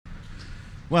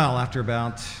Well, after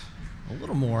about a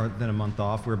little more than a month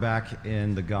off, we're back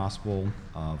in the Gospel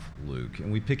of Luke. And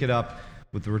we pick it up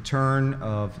with the return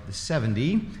of the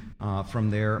 70 from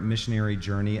their missionary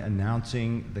journey,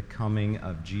 announcing the coming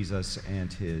of Jesus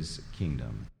and his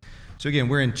kingdom. So again,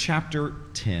 we're in chapter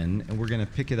 10, and we're going to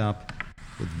pick it up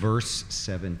with verse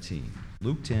 17.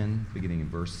 Luke 10, beginning in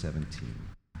verse 17.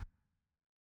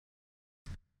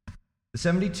 The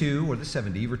 72, or the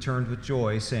 70, returned with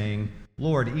joy, saying,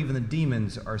 "Lord, even the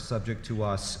demons are subject to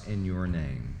us in your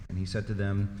name." And he said to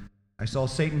them, "I saw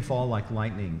Satan fall like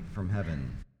lightning from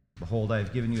heaven. Behold, I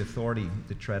have given you authority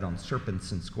to tread on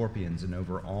serpents and scorpions and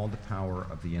over all the power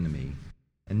of the enemy,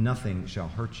 and nothing shall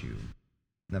hurt you.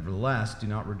 Nevertheless, do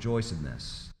not rejoice in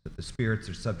this, that the spirits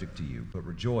are subject to you, but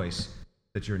rejoice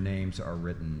that your names are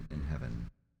written in heaven."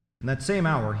 In that same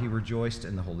hour he rejoiced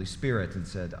in the Holy Spirit and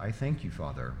said, "I thank you,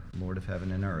 Father, Lord of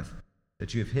heaven and earth,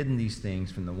 that you have hidden these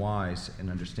things from the wise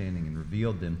and understanding and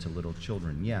revealed them to little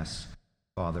children. Yes,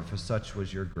 Father, for such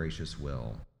was your gracious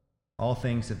will. All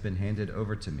things have been handed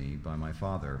over to me by my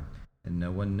Father, and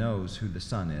no one knows who the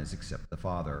Son is except the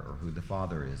Father, or who the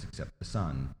Father is except the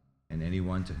Son, and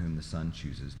anyone to whom the Son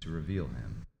chooses to reveal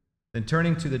him." Then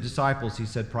turning to the disciples, he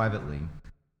said privately,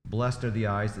 "Blessed are the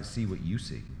eyes that see what you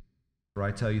see. For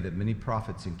I tell you that many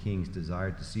prophets and kings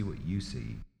desired to see what you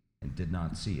see and did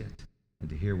not see it, and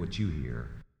to hear what you hear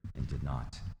and did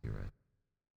not hear it."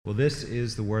 Well, this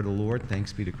is the word of the Lord.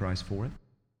 Thanks be to Christ for it.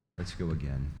 Let's go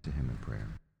again to him in prayer.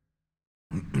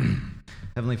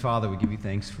 Heavenly Father, we give you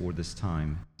thanks for this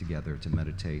time together to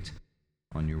meditate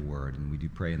on your word. And we do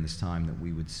pray in this time that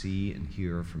we would see and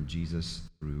hear from Jesus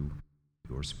through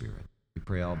your Spirit. We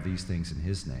pray all of these things in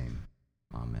his name.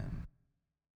 Amen.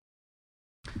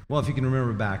 Well, if you can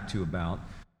remember back to about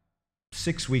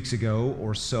 6 weeks ago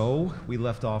or so, we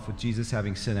left off with Jesus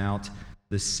having sent out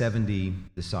the 70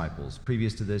 disciples.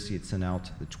 Previous to this, he had sent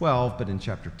out the 12, but in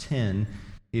chapter 10,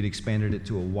 he had expanded it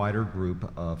to a wider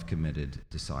group of committed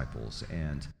disciples.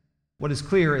 And what is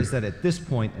clear is that at this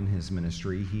point in his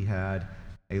ministry, he had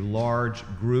a large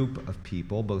group of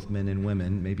people, both men and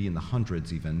women, maybe in the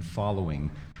hundreds even, following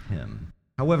him.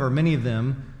 However, many of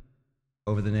them,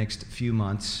 over the next few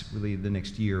months, really the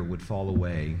next year, would fall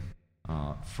away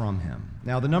from him.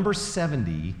 Now, the number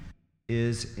 70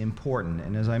 is important,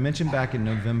 and as I mentioned back in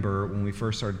November when we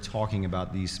first started talking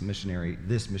about this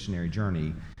missionary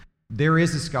journey, there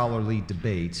is a scholarly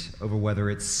debate over whether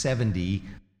it's 70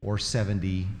 or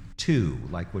 72,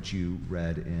 like what you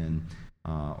read in,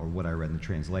 or what I read in the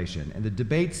translation. And the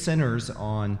debate centers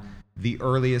on the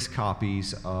earliest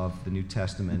copies of the New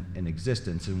Testament in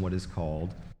existence in what is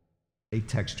called a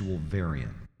textual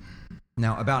variant.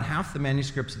 Now, about half the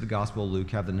manuscripts of the Gospel of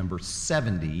Luke have the number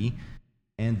 70,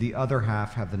 and the other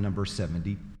half have the number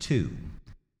 72.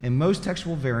 And most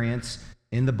textual variants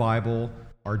in the Bible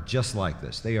are just like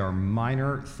this. They are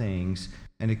minor things,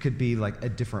 and it could be like a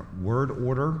different word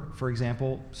order, for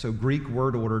example. So Greek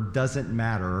word order doesn't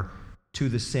matter to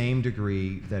the same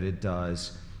degree that it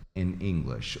does in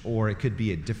English. Or it could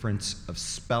be a difference of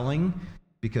spelling,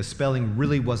 because spelling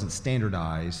really wasn't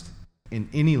standardized in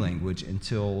any language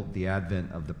until the advent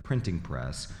of the printing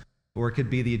press. Or it could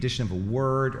be the addition of a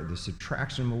word or the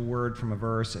subtraction of a word from a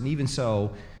verse. And even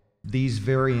so, these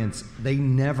variants, they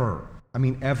never,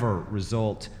 ever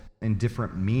result in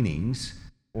different meanings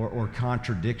or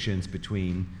contradictions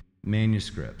between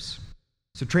manuscripts.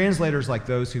 So translators like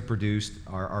those who produced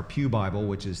our Pew Bible,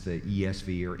 which is the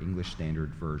ESV or English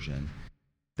Standard Version,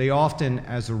 they often,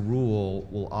 as a rule,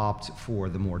 will opt for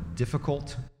the more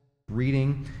difficult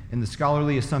reading. And the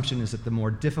scholarly assumption is that the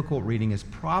more difficult reading is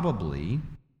probably,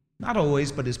 not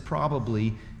always, but is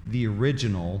probably the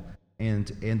original, and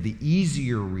the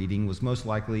easier reading was most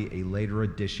likely a later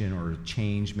addition or a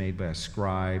change made by a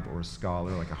scribe or a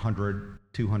scholar like 100,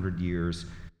 200 years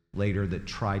later that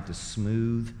tried to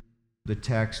smooth the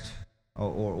text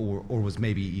or was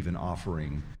maybe even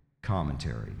offering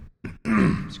commentary.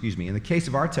 Excuse me. In the case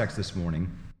of our text this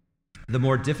morning, the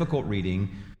more difficult reading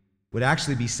would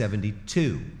actually be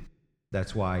 72.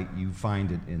 That's why you find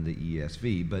it in the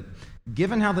ESV. But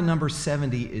given how the number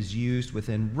 70 is used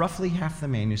within roughly half the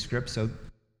manuscript, so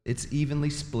it's evenly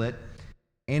split,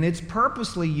 and it's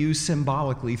purposely used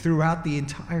symbolically throughout the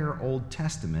entire Old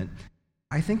Testament,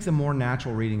 I think the more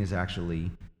natural reading is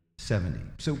actually 70.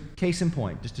 So case in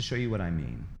point, just to show you what I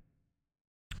mean.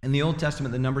 In the Old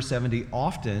Testament, the number 70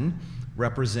 often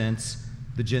represents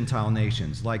the Gentile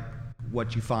nations, like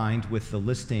what you find with the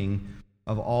listing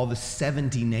of all the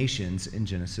 70 nations in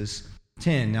Genesis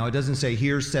 10. Now, it doesn't say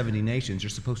here's 70 nations. You're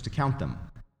supposed to count them.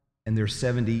 And there's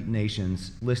 70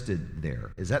 nations listed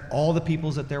there. Is that all the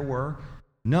peoples that there were?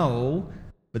 No,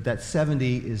 but that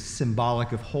 70 is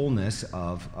symbolic of wholeness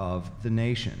of the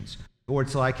nations. Or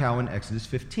it's like how in Exodus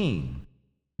 15,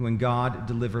 when God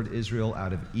delivered Israel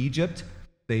out of Egypt,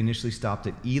 they initially stopped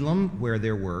at Elim, where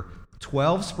there were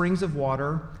 12 springs of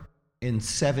water and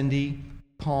 70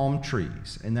 palm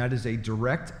trees. And that is a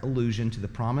direct allusion to the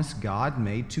promise God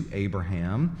made to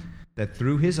Abraham that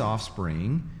through his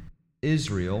offspring,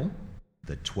 Israel,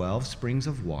 the 12 springs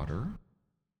of water,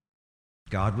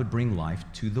 God would bring life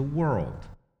to the world,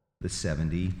 the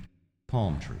 70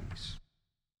 palm trees.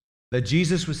 That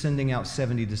Jesus was sending out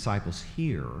 70 disciples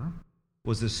here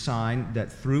was a sign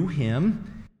that through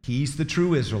him, he's the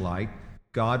true Israelite,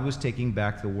 God was taking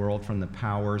back the world from the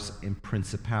powers and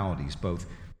principalities, both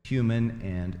human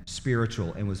and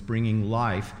spiritual, and was bringing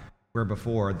life where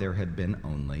before there had been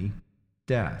only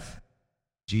death.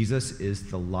 Jesus is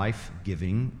the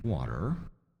life-giving water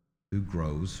who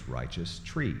grows righteous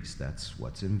trees. That's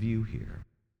what's in view here.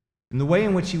 And the way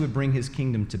in which he would bring his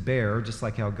kingdom to bear, just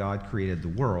like how God created the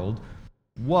world,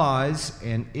 was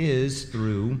and is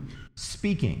through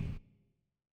speaking.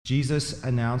 Jesus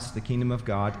announced the kingdom of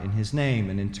God in his name,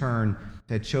 and in turn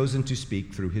had chosen to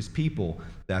speak through his people.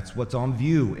 That's what's on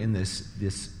view in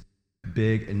this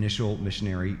big initial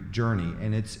missionary journey,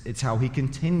 and it's how he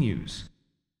continues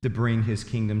to bring his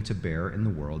kingdom to bear in the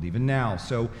world even now.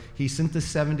 So he sent the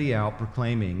 70 out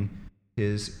proclaiming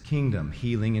his kingdom,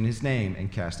 healing in his name,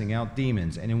 and casting out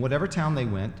demons. And in whatever town they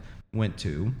went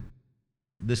to,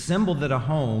 the symbol that a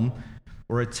home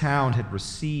or a town had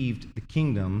received the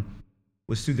kingdom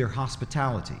was through their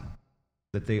hospitality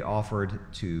that they offered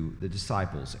to the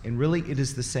disciples. And really, it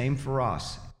is the same for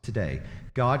us today.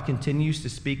 God continues to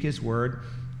speak his word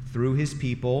through his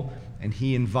people, and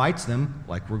he invites them,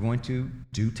 like we're going to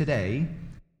do today,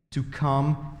 to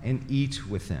come and eat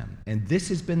with them. And this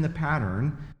has been the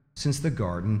pattern since the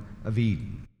Garden of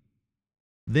Eden.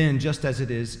 Then, just as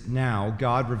it is now,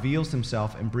 God reveals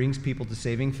himself and brings people to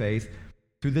saving faith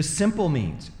through the simple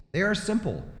means. They are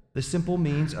simple. The simple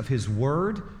means of his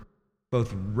word,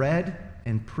 both read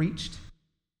and preached,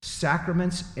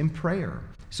 sacraments and prayer.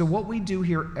 So what we do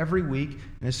here every week,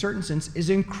 in a certain sense, is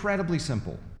incredibly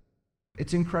simple.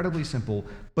 It's incredibly simple,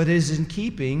 but it is in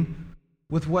keeping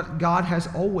with what God has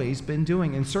always been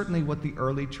doing, and certainly what the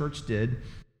early church did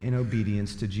in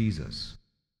obedience to Jesus.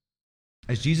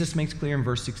 As Jesus makes clear in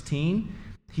verse 16,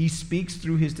 he speaks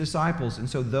through his disciples, and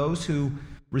so those who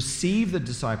receive the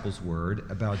disciples' word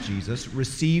about Jesus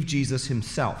receive Jesus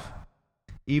himself,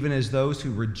 even as those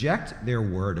who reject their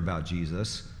word about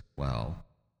Jesus, well,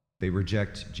 they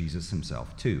reject Jesus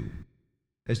himself too.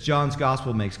 As John's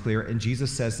gospel makes clear, and Jesus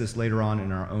says this later on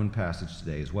in our own passage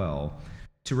today as well,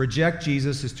 to reject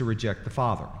Jesus is to reject the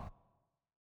Father.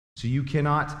 So you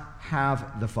cannot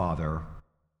have the Father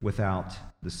without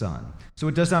the Son. So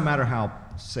it does not matter how,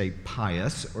 say,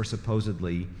 pious or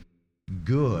supposedly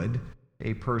good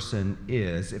a person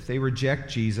is. If they reject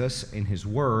Jesus and his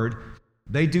word,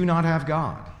 they do not have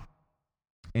God.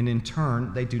 And in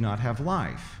turn, they do not have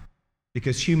life.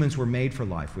 Because humans were made for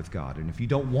life with God. And if you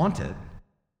don't want it,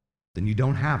 then you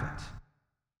don't have it.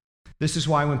 This is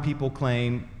why when people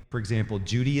claim, for example,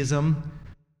 Judaism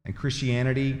and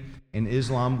Christianity and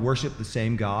Islam worship the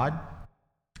same God,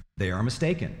 they are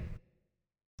mistaken.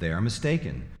 They are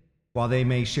mistaken. While they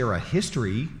may share a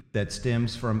history that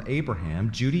stems from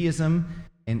Abraham, Judaism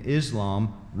and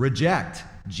Islam reject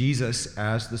Jesus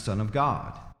as the Son of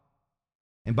God.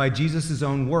 And by Jesus'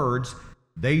 own words,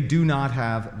 they do not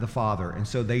have the Father, and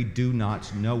so they do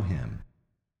not know him.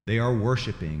 They are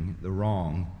worshiping the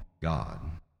wrong God.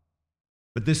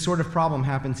 But this sort of problem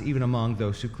happens even among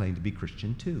those who claim to be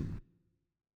Christian too.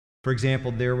 For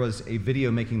example, there was a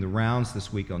video making the rounds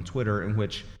this week on Twitter in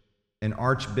which an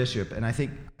archbishop, and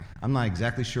I'm not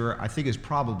exactly sure, I think it's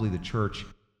probably the Church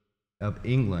of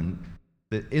England,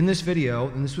 that in this video,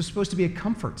 and this was supposed to be a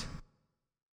comfort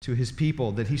to his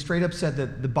people, that he straight up said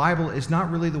that the Bible is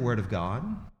not really the Word of God.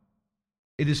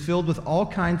 It is filled with all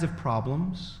kinds of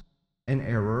problems and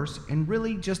errors, and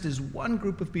really just is one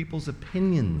group of people's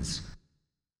opinions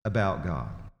about God.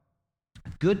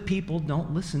 Good people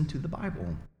don't listen to the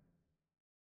Bible.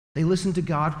 They listen to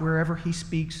God wherever he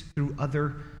speaks through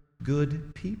other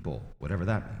good people, whatever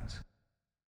that means.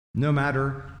 No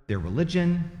matter their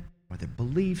religion or their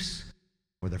beliefs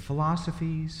or their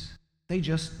philosophies, they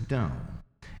just don't.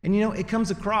 And it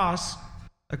comes across,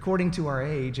 according to our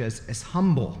age, as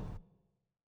humble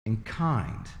and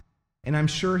kind. And I'm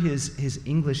sure his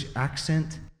English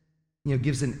accent,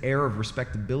 gives an air of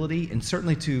respectability, and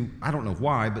certainly to, I don't know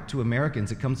why, but to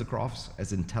Americans it comes across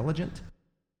as intelligent.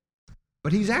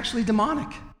 But he's actually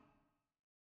demonic.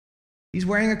 He's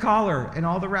wearing a collar and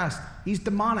all the rest. He's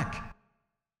demonic.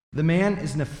 The man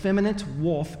is an effeminate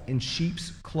wolf in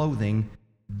sheep's clothing,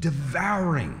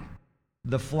 devouring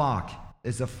the flock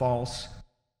as a false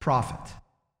prophet.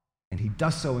 And he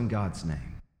does so in God's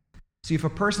name. See, if a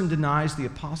person denies the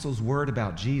apostles' word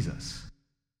about Jesus,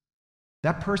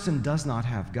 that person does not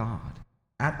have God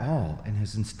at all and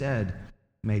has instead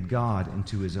made God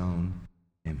into his own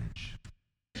image.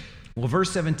 Well,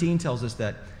 verse 17 tells us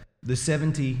that the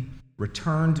 70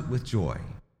 returned with joy,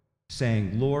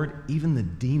 saying, Lord, even the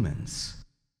demons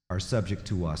are subject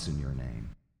to us in your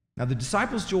name. Now, the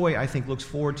disciples' joy, I think, looks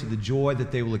forward to the joy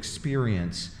that they will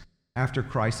experience after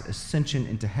Christ's ascension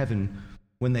into heaven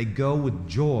when they go with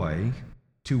joy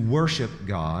to worship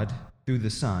God through the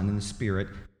Son and the Spirit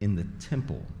in the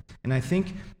temple. And I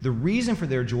think the reason for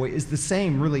their joy is the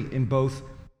same, really, in both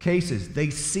cases. They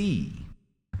see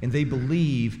and they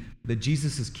believe that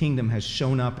Jesus' kingdom has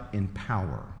shown up in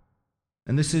power.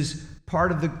 And this is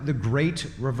part of the great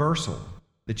reversal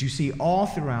that you see all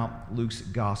throughout Luke's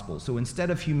gospel. So instead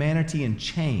of humanity in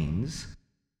chains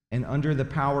and under the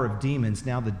power of demons,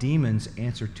 now the demons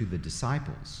answer to the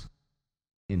disciples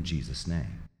in Jesus'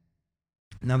 name.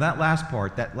 Now that last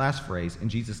part, that last phrase, in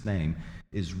Jesus' name,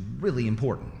 is really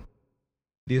important.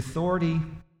 The authority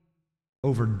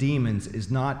over demons is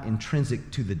not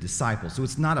intrinsic to the disciples. So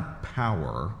it's not a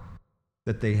power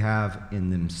that they have in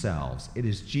themselves. It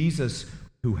is Jesus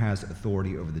who has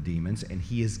authority over the demons, and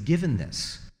he has given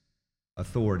this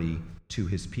authority to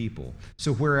his people.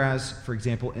 So whereas, for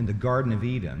example, in the Garden of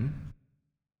Eden,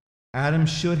 Adam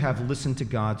should have listened to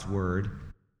God's word,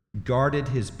 guarded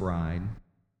his bride,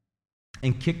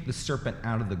 and kicked the serpent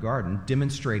out of the garden,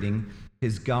 demonstrating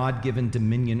his God-given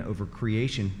dominion over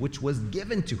creation, which was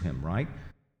given to him, right,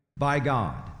 by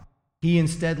God. He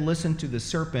instead listened to the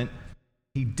serpent.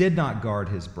 He did not guard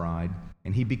his bride,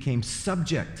 and he became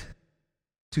subject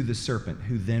to the serpent,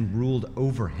 who then ruled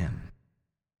over him.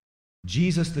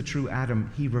 Jesus, the true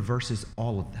Adam, he reverses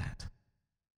all of that.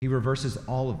 He reverses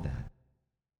all of that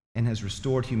and has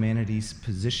restored humanity's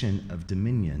position of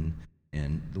dominion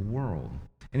in the world.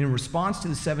 And in response to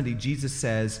the 70, Jesus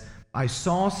says, I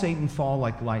saw Satan fall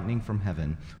like lightning from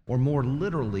heaven, or more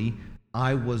literally,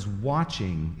 I was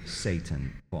watching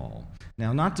Satan fall.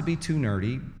 Now, not to be too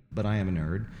nerdy, but I am a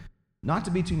nerd. Not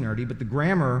to be too nerdy, but the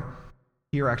grammar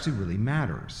here actually really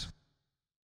matters.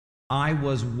 I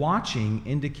was watching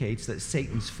indicates that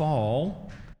Satan's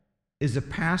fall is a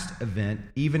past event,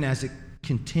 even as it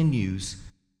continues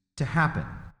to happen.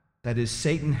 That is,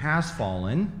 Satan has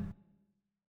fallen,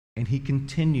 and he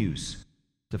continues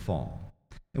to fall.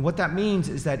 And what that means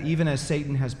is that even as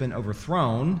Satan has been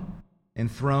overthrown and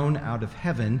thrown out of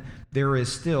heaven, there is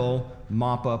still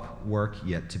mop-up work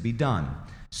yet to be done.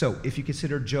 So if you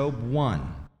consider Job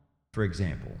 1, for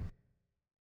example,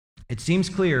 it seems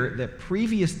clear that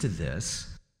previous to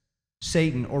this,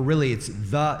 Satan, or really it's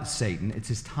the Satan, it's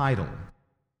his title.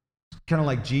 Kind of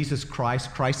like Jesus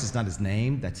Christ. Christ is not his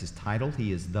name, that's his title.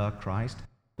 He is the Christ.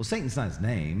 Well, Satan's not his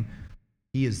name.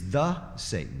 He is the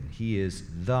Satan. He is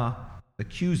the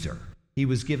accuser. He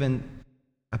was given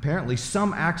apparently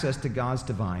some access to God's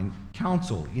divine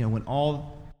counsel. You know, when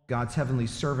all God's heavenly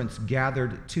servants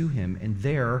gathered to him, and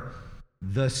there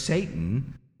the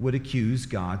Satan would accuse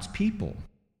God's people.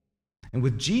 And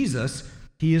with Jesus,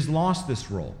 he has lost this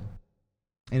role.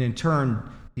 And in turn,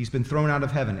 he's been thrown out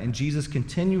of heaven. And Jesus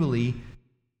continually,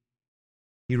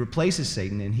 he replaces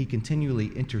Satan, and he continually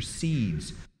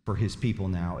intercedes for his people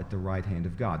now at the right hand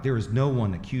of God. There is no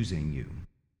one accusing you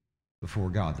before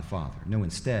God the Father. No,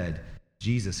 instead,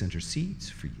 Jesus intercedes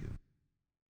for you.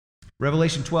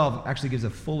 Revelation 12 actually gives a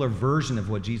fuller version of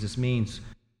what Jesus means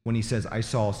when he says, I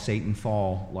saw Satan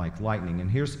fall like lightning.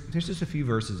 And here's just a few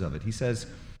verses of it. He says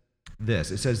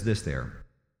this. It says this there.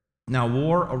 Now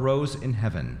war arose in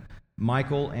heaven,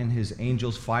 Michael and his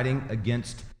angels fighting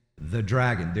against the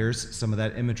dragon. There's some of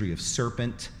that imagery of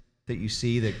serpent that you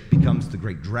see that becomes the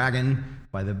great dragon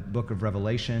by the book of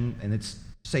Revelation, and it's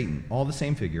Satan, all the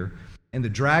same figure. And the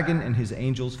dragon and his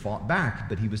angels fought back,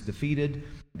 but he was defeated,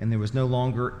 and there was no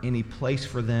longer any place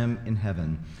for them in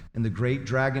heaven. And the great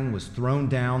dragon was thrown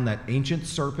down, that ancient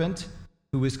serpent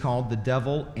who is called the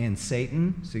devil and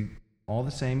Satan, see, all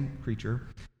the same creature,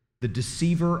 the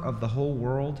deceiver of the whole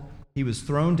world. He was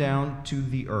thrown down to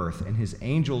the earth, and his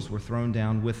angels were thrown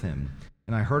down with him.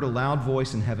 And I heard a loud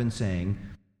voice in heaven saying,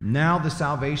 now the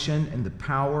salvation and the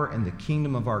power and the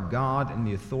kingdom of our God and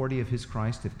the authority of his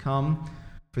Christ have come,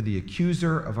 for the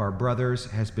accuser of our brothers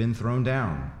has been thrown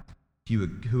down,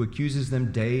 who accuses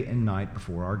them day and night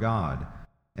before our God.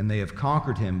 And they have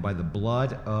conquered him by the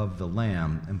blood of the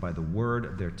Lamb and by the word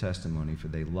of their testimony, for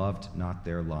they loved not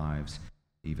their lives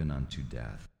even unto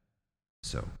death.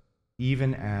 So,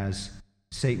 even as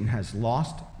Satan has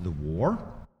lost the war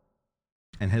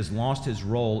and has lost his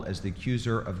role as the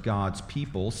accuser of God's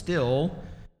people. Still,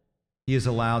 he is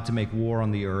allowed to make war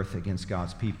on the earth against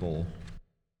God's people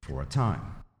for a time.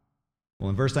 Well,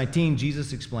 in verse 19,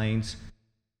 Jesus explains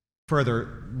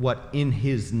further what in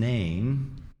his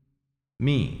name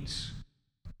means.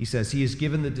 He says he has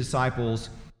given the disciples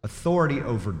authority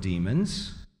over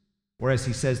demons, whereas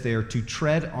he says they are to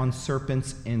tread on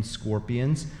serpents and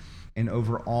scorpions and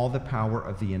over all the power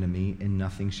of the enemy, and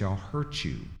nothing shall hurt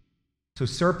you. So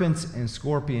serpents and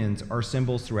scorpions are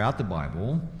symbols throughout the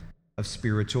Bible of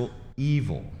spiritual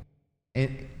evil.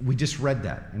 And we just read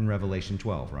that in Revelation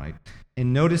 12, right?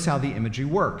 And notice how the imagery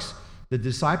works. The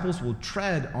disciples will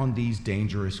tread on these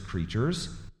dangerous creatures.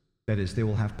 That is, they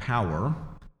will have power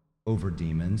over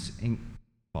demons, and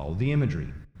follow the imagery.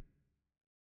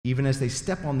 Even as they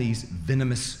step on these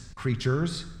venomous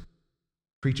creatures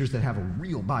that have a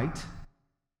real bite,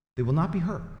 they will not be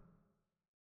hurt.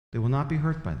 They will not be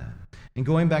hurt by that. And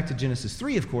going back to Genesis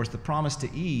 3, of course, the promise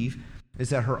to Eve is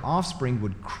that her offspring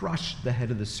would crush the head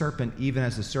of the serpent, even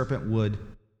as the serpent would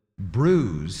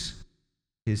bruise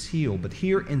his heel. But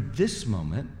here in this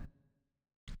moment,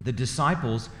 the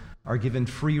disciples are given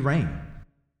free rein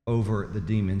over the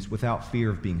demons without fear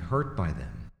of being hurt by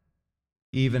them,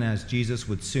 even as Jesus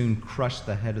would soon crush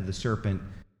the head of the serpent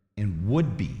and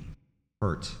would be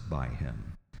hurt by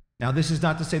him. Now, this is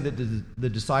not to say that the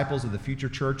disciples of the future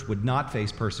church would not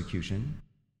face persecution,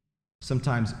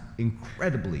 sometimes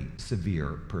incredibly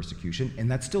severe persecution, and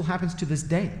that still happens to this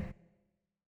day.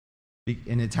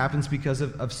 And it happens because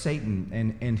of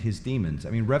Satan and his demons.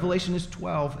 I mean, Revelation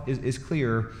 12 is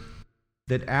clear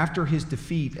that after his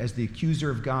defeat as the accuser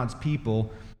of God's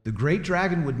people, the great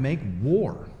dragon would make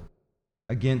war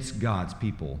against God's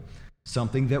people,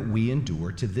 something that we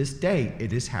endure to this day.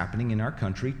 It is happening in our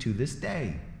country to this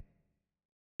day.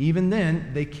 Even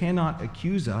then, they cannot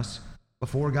accuse us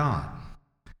before God,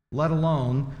 let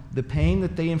alone the pain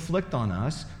that they inflict on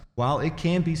us, while it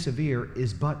can be severe,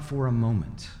 is but for a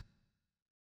moment.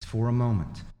 It's for a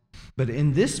moment. But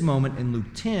in this moment in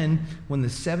Luke 10, when the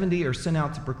 70 are sent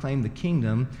out to proclaim the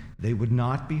kingdom, they would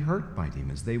not be hurt by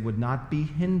demons. They would not be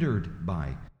hindered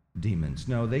by demons.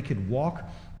 No, they could walk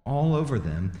all over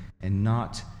them and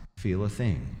not feel a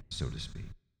thing, so to speak.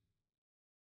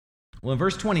 Well, in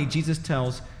verse 20, Jesus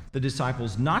tells the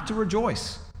disciples not to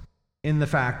rejoice in the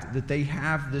fact that they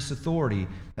have this authority,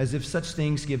 as if such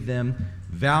things give them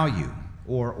value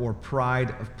or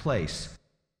pride of place.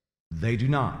 They do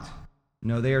not.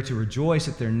 No, they are to rejoice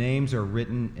that their names are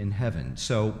written in heaven.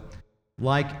 So,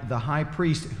 like the high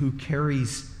priest who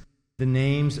carries the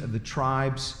names of the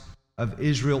tribes of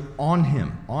Israel on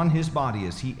him, on his body,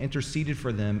 as he interceded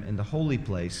for them in the holy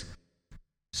place,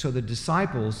 so the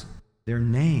disciples, their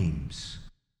names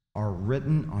are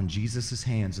written on Jesus'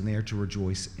 hands, and they are to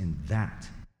rejoice in that.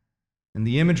 And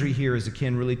the imagery here is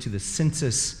akin really to the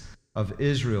census of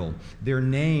Israel. Their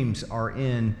names are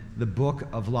in the book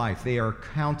of life. They are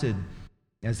counted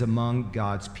as among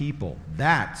God's people.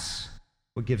 That's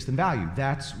what gives them value.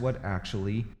 That's what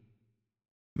actually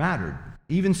mattered.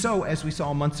 Even so, as we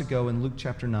saw months ago in Luke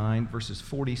chapter 9, verses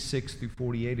 46 through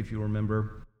 48, if you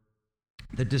remember,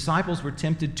 the disciples were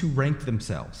tempted to rank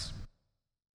themselves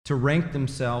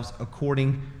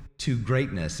according to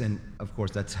greatness. And of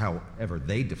course, that's however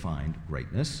they defined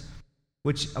greatness,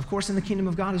 which of course in the kingdom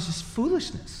of God is just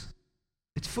foolishness.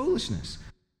 It's foolishness.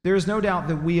 There is no doubt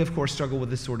that we, of course, struggle with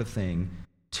this sort of thing,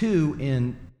 too,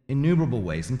 in innumerable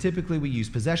ways. And typically we use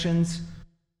possessions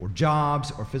or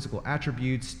jobs or physical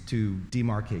attributes to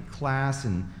demarcate class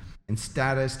and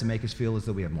status, to make us feel as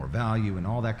though we have more value and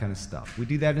all that kind of stuff. We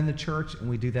do that in the church, and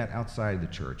we do that outside of the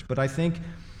church. But I think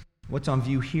what's on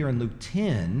view here in Luke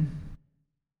 10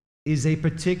 is a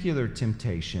particular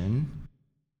temptation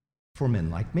for men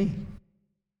like me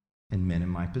and men in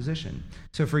my position.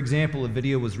 So, for example, a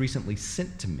video was recently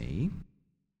sent to me,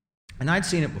 and I'd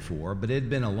seen it before, but it had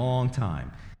been a long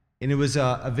time. And it was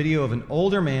a video of an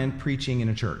older man preaching in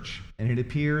a church. And it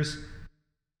appears,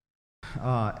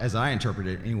 as I interpret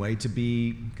it anyway, to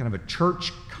be kind of a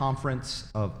church conference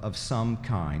of some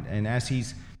kind. And as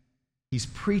he's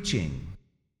preaching,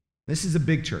 this is a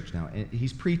big church now, and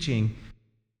he's preaching,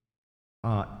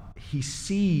 he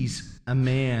sees a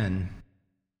man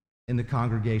in the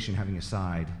congregation having a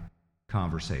side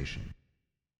conversation.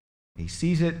 He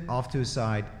sees it off to his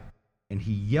side, and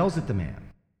he yells at the man.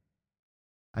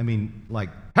 I mean, like,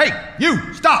 "Hey,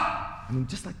 you, stop!" I mean,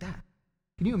 just like that.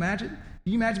 Can you imagine?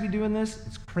 Can you imagine me doing this?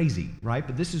 It's crazy, right?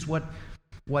 But this is what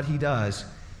he does.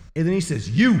 And then he says,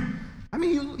 "You." I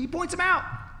mean, he points him out.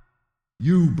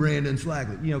 "You, Brandon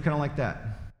Slagley." You know, kind of like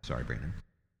that. Sorry, Brandon.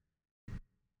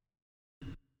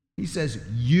 He says,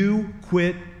 "You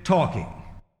quit talking.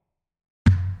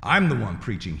 I'm the one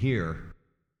preaching here."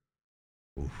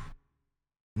 Oof.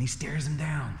 And he stares him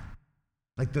down.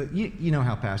 Like you know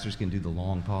how pastors can do the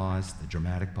long pause, the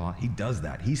dramatic pause? He does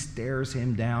that. He stares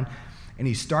him down, and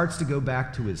he starts to go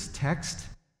back to his text.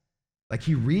 Like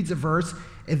he reads a verse,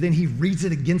 and then he reads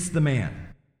it against the man.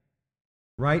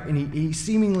 Right? And he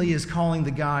seemingly is calling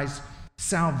the guy's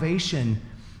salvation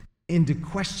into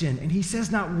question. And he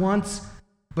says not once,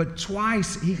 but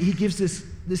twice, he gives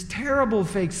this terrible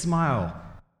fake smile.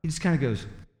 He just kind of goes,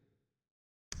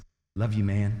 "Love you,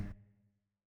 man."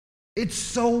 It's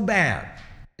so bad.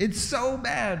 It's so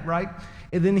bad, right?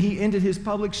 And then he ended his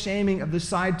public shaming of the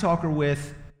side talker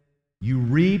with, "You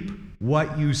reap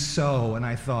what you sow." And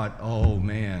I thought, oh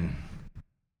man,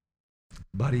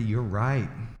 buddy, you're right.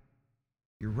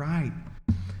 You're right.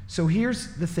 So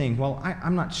here's the thing. Well,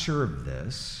 I'm not sure of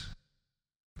this.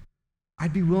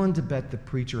 I'd be willing to bet the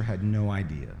preacher had no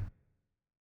idea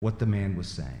what the man was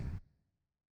saying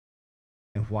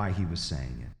and why he was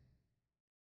saying it.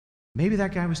 Maybe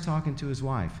that guy was talking to his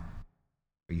wife.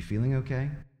 "Are you feeling okay?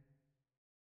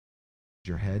 Is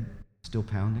your head still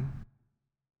pounding?"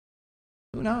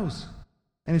 Who knows?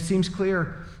 And it seems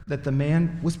clear that the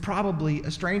man was probably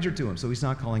a stranger to him, so he's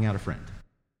not calling out a friend,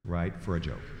 right, for a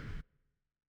joke.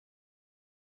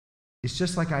 It's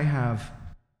just like I have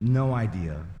no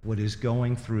idea what is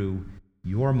going through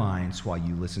your minds while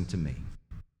you listen to me.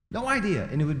 No idea.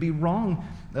 And it would be wrong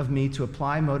of me to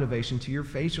apply motivation to your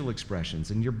facial expressions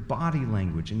and your body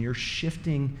language and your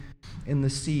shifting in the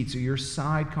seats or your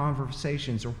side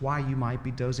conversations or why you might be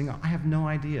dozing off. I have no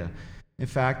idea. In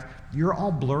fact, you're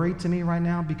all blurry to me right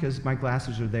now because my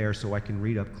glasses are there so I can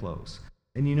read up close.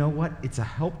 And you know what? It's a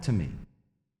help to me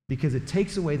because it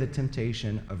takes away the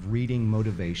temptation of reading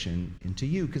motivation into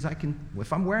you because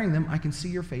if I'm wearing them, I can see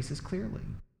your faces clearly.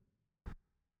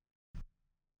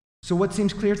 So what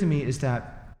seems clear to me is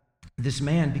that this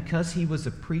man, because he was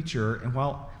a preacher, and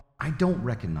while I don't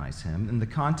recognize him, and the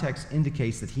context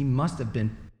indicates that he must have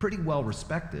been pretty well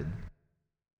respected,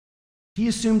 he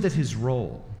assumed that his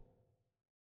role,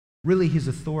 really his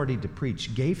authority to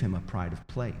preach, gave him a pride of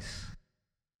place.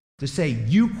 To say,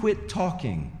 "You quit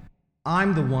talking,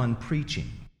 I'm the one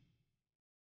preaching,"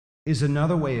 is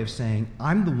another way of saying,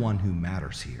 "I'm the one who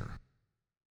matters here,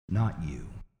 not you."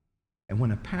 And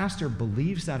when a pastor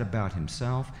believes that about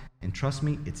himself, and trust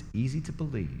me, it's easy to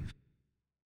believe,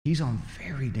 he's on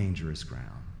very dangerous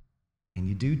ground. And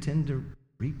you do tend to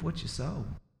reap what you sow.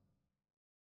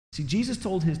 See, Jesus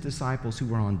told his disciples who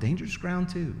were on dangerous ground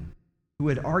too, who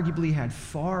had arguably had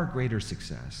far greater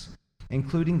success,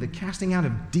 including the casting out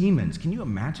of demons. Can you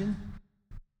imagine?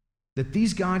 That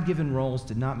these God-given roles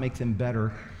did not make them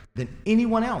better than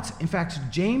anyone else. In fact,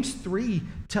 James 3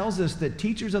 tells us that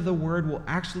teachers of the word will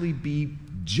actually be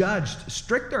judged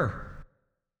stricter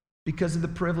because of the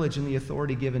privilege and the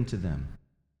authority given to them.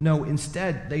 No,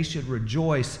 instead, they should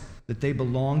rejoice that they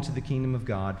belong to the kingdom of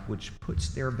God, which puts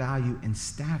their value and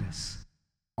status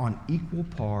on equal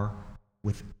par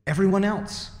with everyone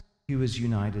else who is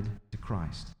united to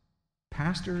Christ.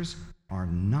 Pastors are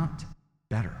not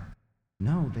better.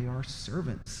 No, they are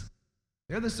servants.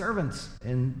 They're the servants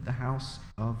in the house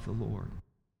of the Lord.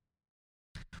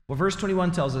 Well, verse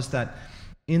 21 tells us that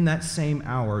in that same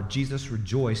hour, Jesus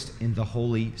rejoiced in the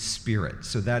Holy Spirit.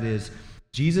 So that is,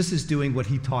 Jesus is doing what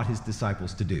he taught his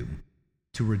disciples to do,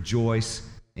 to rejoice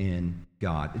in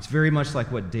God. It's very much like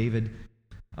what David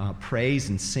prays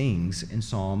and sings in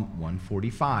Psalm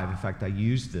 145. In fact, I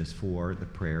used this for the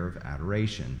prayer of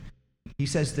adoration. He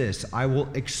says this, "I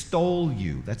will extol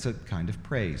you," that's a kind of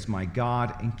praise, "my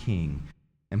God and King,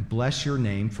 and bless your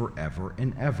name forever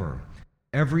and ever.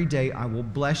 Every day I will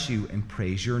bless you and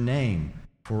praise your name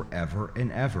forever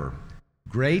and ever.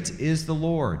 Great is the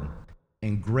Lord,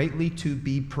 and greatly to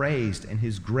be praised, and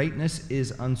his greatness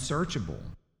is unsearchable."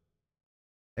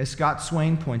 As Scott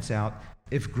Swain points out,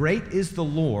 if "great is the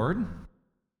Lord"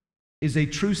 is a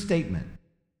true statement,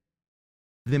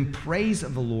 then praise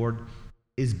of the Lord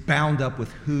is bound up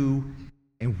with who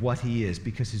and what he is,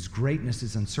 because his greatness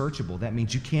is unsearchable. That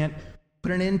means you can't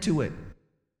put an end to it.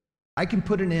 I can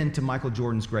put an end to Michael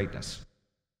Jordan's greatness.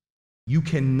 You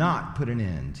cannot put an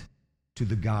end to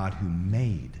the God who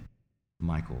made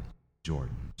Michael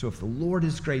Jordan. So if the Lord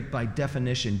is great, by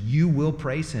definition, you will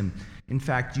praise him. In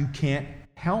fact, you can't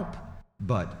help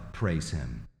but praise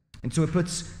him. And so it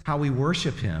puts how we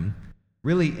worship him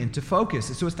really into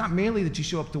focus. So it's not merely that you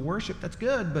show up to worship, that's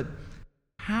good, but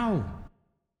how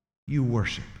you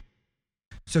worship.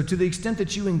 So to the extent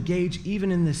that you engage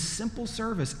even in this simple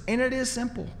service, and it is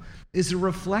simple, is a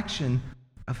reflection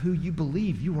of who you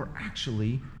believe you are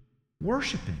actually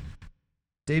worshiping.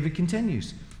 David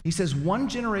continues. He says, one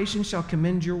generation shall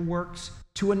commend your works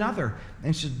to another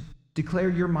and shall declare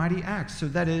your mighty acts. So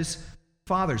that is,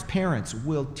 fathers, parents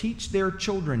will teach their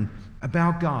children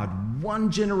about God. One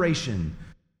generation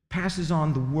passes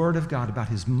on the word of God about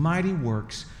his mighty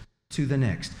works to the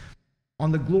next.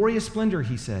 On the glorious splendor,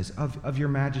 he says, of your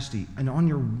majesty, and on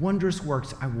your wondrous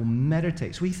works I will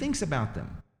meditate. So he thinks about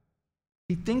them.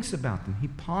 He thinks about them. He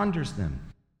ponders them.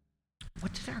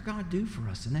 What did our God do for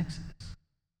us in Exodus?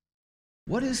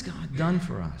 What has God done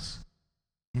for us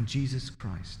in Jesus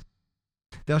Christ?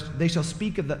 They shall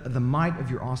speak of the might of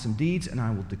your awesome deeds, and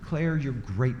I will declare your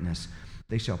greatness.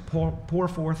 They shall pour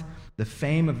forth the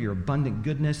fame of your abundant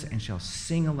goodness and shall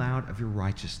sing aloud of your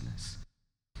righteousness.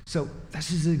 So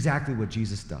this is exactly what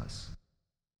Jesus does.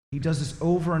 He does this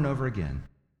over and over again.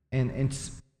 And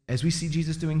as we see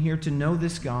Jesus doing here, to know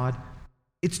this God,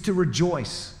 it's to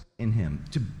rejoice in him,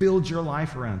 to build your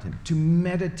life around him, to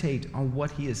meditate on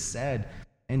what he has said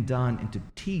and done, and to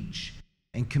teach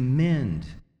and commend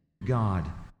God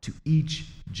to each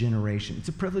generation. It's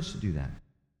a privilege to do that.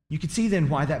 You can see then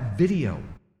why that video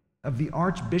of the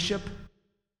archbishop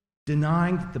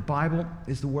denying that the Bible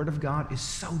is the Word of God is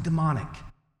so demonic.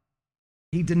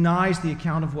 He denies the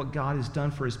account of what God has done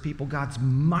for his people, God's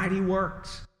mighty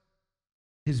works,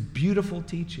 his beautiful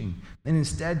teaching, and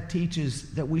instead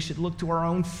teaches that we should look to our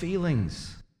own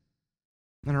feelings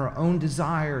and our own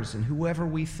desires and whoever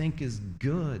we think is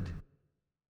good.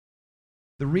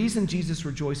 The reason Jesus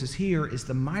rejoices here is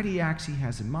the mighty acts he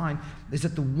has in mind is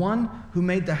that the one who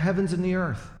made the heavens and the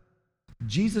earth,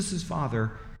 Jesus'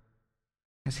 Father,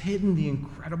 has hidden the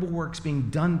incredible works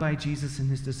being done by Jesus and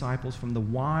his disciples from the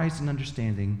wise and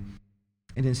understanding,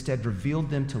 and instead revealed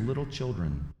them to little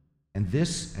children. And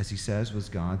this, as he says, was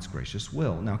God's gracious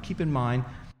will. Now keep in mind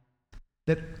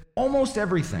that almost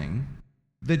everything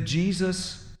that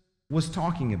Jesus was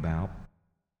talking about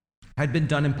had been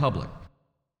done in public,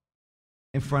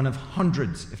 in front of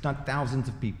hundreds, if not thousands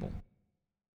of people,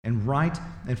 and right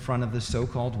in front of the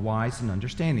so-called wise and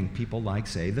understanding people like,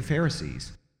 say, the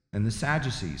Pharisees and the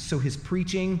Sadducees. So his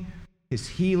preaching, his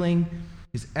healing,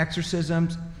 his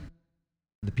exorcisms,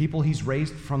 the people he's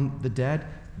raised from the dead,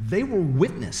 they were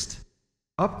witnessed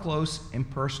up close and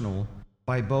personal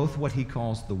by both what he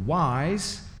calls the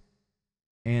wise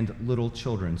and little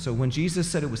children. So when Jesus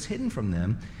said it was hidden from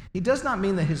them, he does not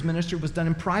mean that his ministry was done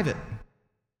in private,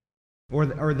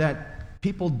 or that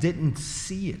people didn't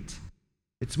see it.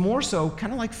 It's more so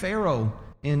kind of like Pharaoh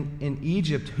in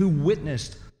Egypt, who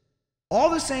witnessed all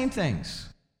the same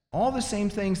things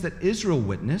that Israel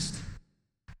witnessed,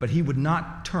 but he would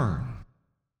not turn.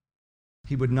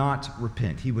 He would not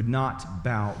repent. He would not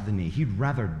bow the knee. He'd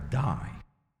rather die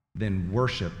than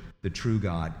worship the true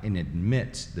God and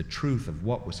admit the truth of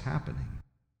what was happening.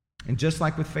 And just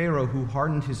like with Pharaoh, who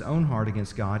hardened his own heart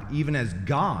against God, even as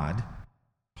God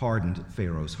hardened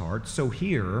Pharaoh's heart, so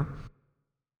here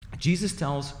Jesus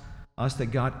tells us that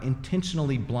God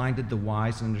intentionally blinded the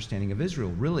wise and understanding of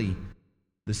Israel, really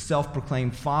the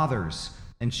self-proclaimed fathers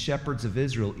and shepherds of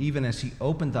Israel, even as he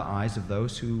opened the eyes of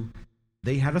those who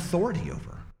they had authority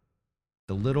over,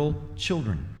 the little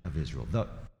children of Israel, the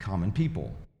common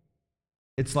people.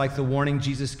 It's like the warning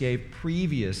Jesus gave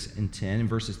previous in 10, in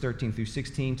verses 13 through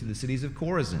 16, to the cities of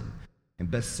Chorazin and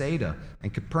Bethsaida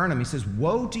and Capernaum. He says,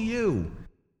 woe to you.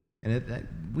 And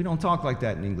we don't talk like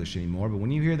that in English anymore, but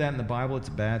when you hear that in the Bible, it's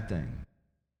a bad thing.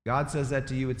 God says that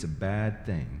to you, it's a bad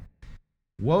thing.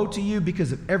 Woe to you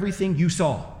because of everything you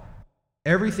saw,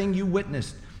 everything you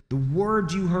witnessed, the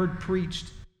word you heard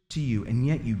preached to you, and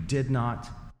yet you did not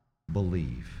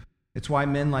believe. It's why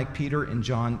men like Peter and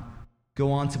John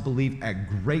go on to believe at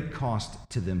great cost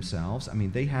to themselves. I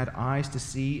mean, they had eyes to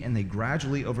see, and they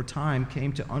gradually, over time,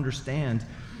 came to understand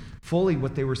fully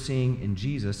what they were seeing in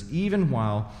Jesus, even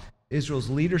while Israel's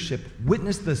leadership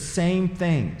witnessed the same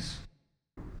things.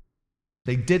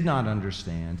 They did not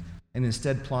understand, and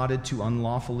instead plotted to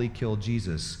unlawfully kill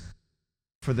Jesus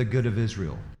for the good of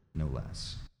Israel, no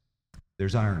less.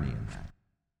 There's irony in that.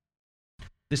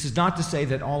 This is not to say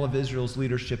that all of Israel's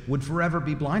leadership would forever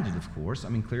be blinded, of course. I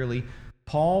mean, clearly,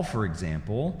 Paul, for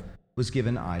example, was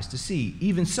given eyes to see.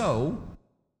 Even so,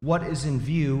 what is in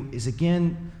view is,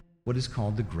 again, what is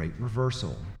called the great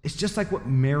reversal. It's just like what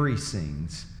Mary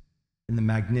sings in the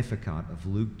Magnificat of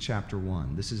Luke chapter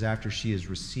 1. This is after she has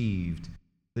received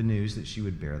the news that she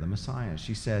would bear the Messiah.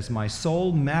 She says, my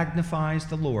soul magnifies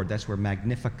the Lord. That's where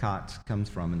Magnificat comes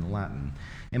from in the Latin.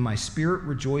 And my spirit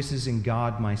rejoices in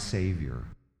God, my Savior.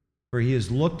 For he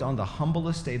has looked on the humble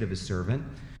estate of his servant.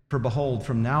 For behold,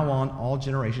 from now on all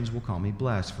generations will call me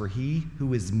blessed. For he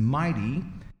who is mighty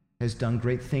has done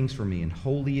great things for me, and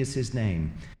holy is his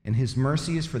name. And his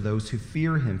mercy is for those who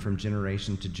fear him from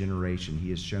generation to generation. He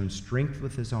has shown strength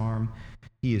with his arm.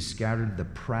 He has scattered the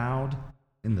proud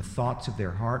in the thoughts of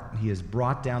their heart. He has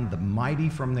brought down the mighty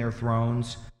from their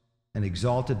thrones and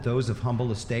exalted those of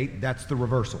humble estate. That's the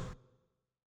reversal.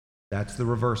 That's the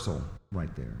reversal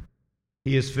right there.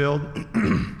 He has filled,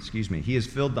 he has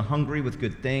filled the hungry with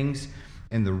good things,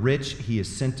 and the rich he has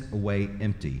sent away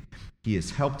empty. He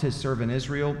has helped his servant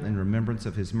Israel in remembrance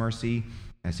of his mercy,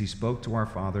 as he spoke to our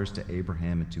fathers, to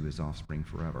Abraham, and to his offspring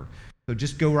forever. So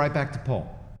just go right back to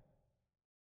Paul.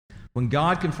 When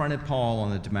God confronted Paul on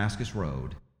the Damascus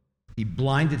road, he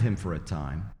blinded him for a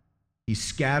time. He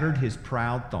scattered his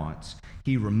proud thoughts.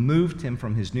 He removed him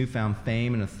from his newfound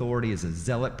fame and authority as a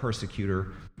zealot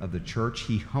persecutor of the church.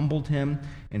 He humbled him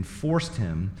and forced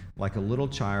him, like a little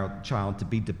child, to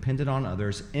be dependent on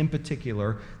others, in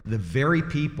particular, the very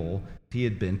people he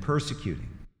had been persecuting.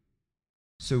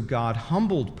 So God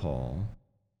humbled Paul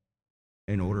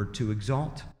in order to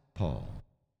exalt Paul.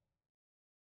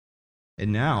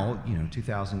 And now,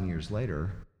 2,000 years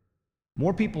later,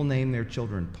 more people name their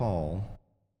children Paul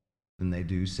than they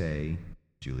do say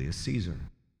Julius Caesar,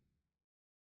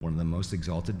 one of the most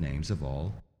exalted names of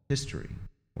all history,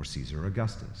 or Caesar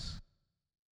Augustus.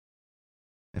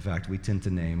 In fact, we tend to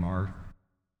name our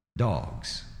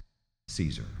dogs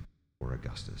Caesar or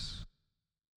Augustus.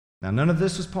 Now, none of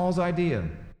this was Paul's idea,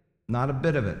 not a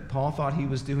bit of it. Paul thought he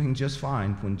was doing just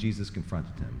fine when Jesus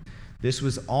confronted him. This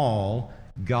was all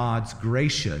God's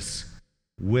gracious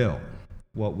will,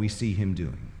 what we see him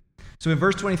doing. So in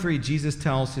verse 23, Jesus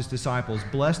tells his disciples,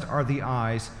 "Blessed are the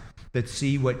eyes that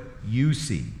see what you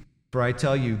see. For I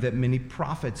tell you that many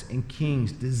prophets and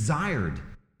kings desired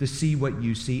to see what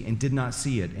you see and did not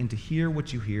see it, and to hear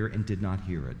what you hear and did not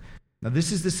hear it." Now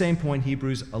this is the same point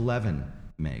Hebrews 11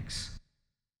 makes.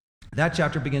 That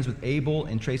chapter begins with Abel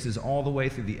and traces all the way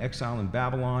through the exile in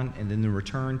Babylon and then the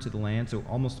return to the land, so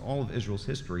almost all of Israel's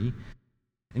history,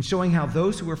 and showing how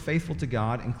those who were faithful to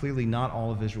God, and clearly not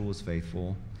all of Israel was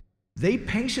faithful, they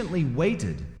patiently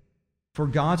waited for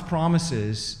God's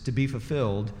promises to be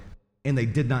fulfilled, and they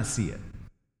did not see it.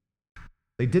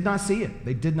 They did not see it.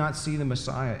 They did not see the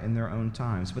Messiah in their own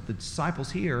times. But the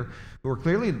disciples here, who are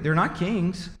clearly, they're not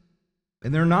kings,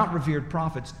 and they're not revered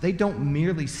prophets, they don't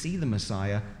merely see the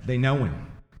Messiah, they know him.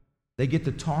 They get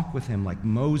to talk with him like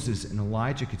Moses and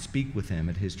Elijah could speak with him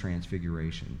at his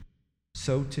transfiguration.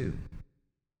 So too,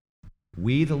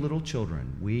 we the little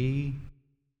children, we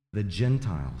the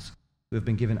Gentiles, who have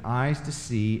been given eyes to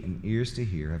see and ears to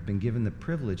hear, have been given the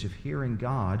privilege of hearing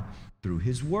God through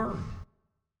his word.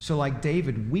 So like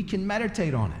David, we can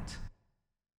meditate on it.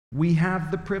 We have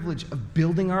the privilege of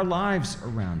building our lives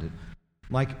around it.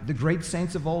 Like the great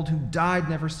saints of old who died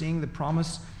never seeing the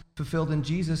promise fulfilled in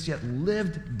Jesus, yet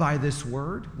lived by this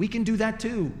word, we can do that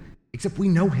too, except we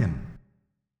know him.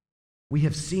 We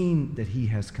have seen that he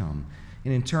has come.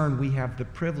 And in turn, we have the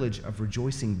privilege of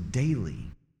rejoicing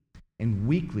daily and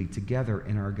weekly together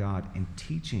in our God and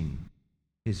teaching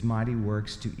his mighty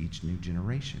works to each new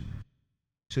generation.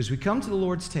 So as we come to the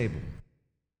Lord's table,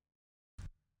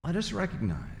 let us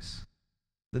recognize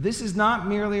that this is not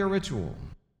merely a ritual.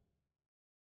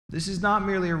 This is not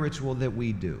merely a ritual that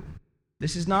we do.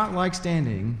 This is not like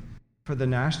standing for the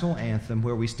national anthem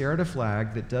where we stare at a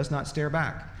flag that does not stare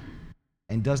back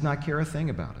and does not care a thing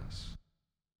about us.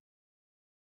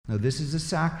 No, this is a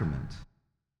sacrament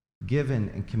given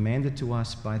and commanded to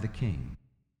us by the King.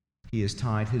 He has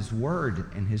tied his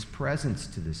word and his presence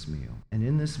to this meal. And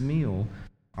in this meal,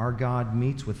 our God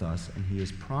meets with us, and he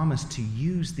has promised to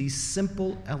use these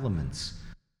simple elements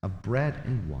of bread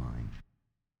and wine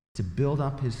to build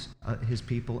up his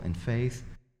people in faith,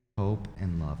 hope,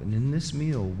 and love. And in this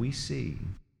meal, we see,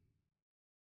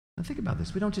 now think about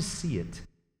this, we don't just see it,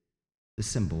 the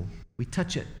symbol, we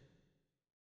touch it,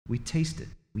 we taste it,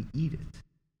 we eat it.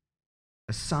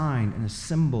 A sign and a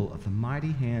symbol of the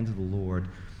mighty hand of the Lord,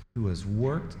 who has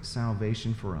worked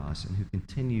salvation for us and who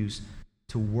continues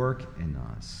to work in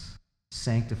us,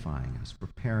 sanctifying us,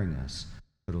 preparing us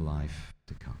for the life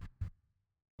to come.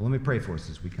 Well, let me pray for us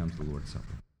as we come to the Lord's Supper.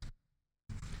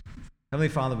 Heavenly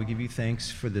Father, we give you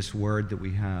thanks for this word that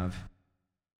we have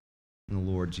in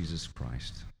the Lord Jesus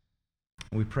Christ.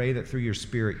 And we pray that through your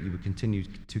Spirit you would continue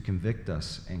to convict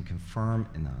us and confirm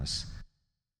in us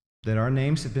that our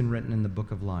names have been written in the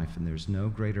book of life, and there's no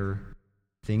greater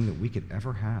thing that we could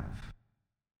ever have.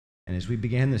 And as we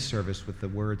began this service with the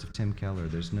words of Tim Keller,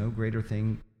 there's no greater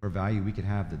thing or value we could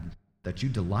have than that you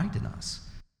delight in us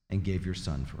and gave your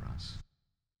Son for us.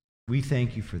 We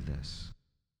thank you for this.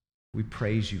 We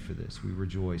praise you for this. We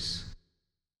rejoice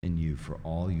in you for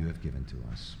all you have given to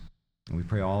us. And we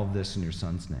pray all of this in your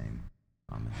Son's name.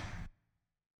 Amen.